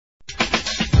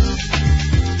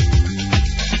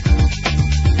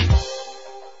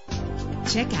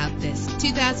Check out this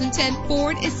 2010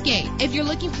 Ford Escape. If you're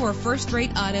looking for a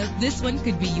first-rate auto, this one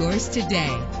could be yours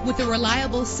today. With a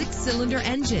reliable 6-cylinder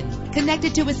engine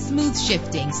connected to a smooth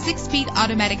shifting 6-speed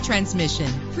automatic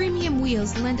transmission, premium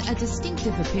wheels lend a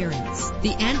distinctive appearance.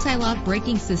 The anti-lock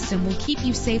braking system will keep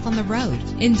you safe on the road.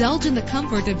 Indulge in the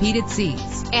comfort of heated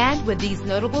seats. And with these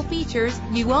notable features,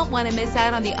 you won't want to miss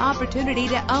out on the opportunity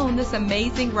to own this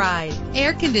amazing ride.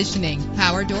 Air conditioning,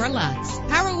 power door locks,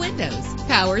 power windows,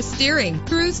 power steering,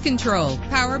 cruise control,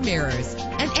 power mirrors,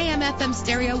 an AM/FM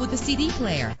stereo with a CD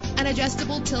player, an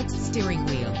adjustable tilt steering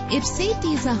wheel. If safety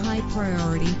is a high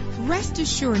priority, rest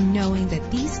assured knowing that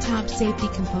these top safety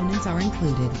components are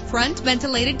included: front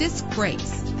ventilated disc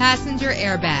brakes, passenger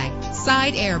airbag,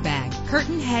 side airbag,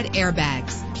 curtain head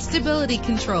airbags, stability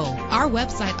control. Our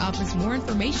website offers more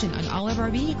information on all of our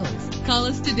vehicles. Call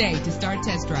us today to start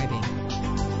test driving.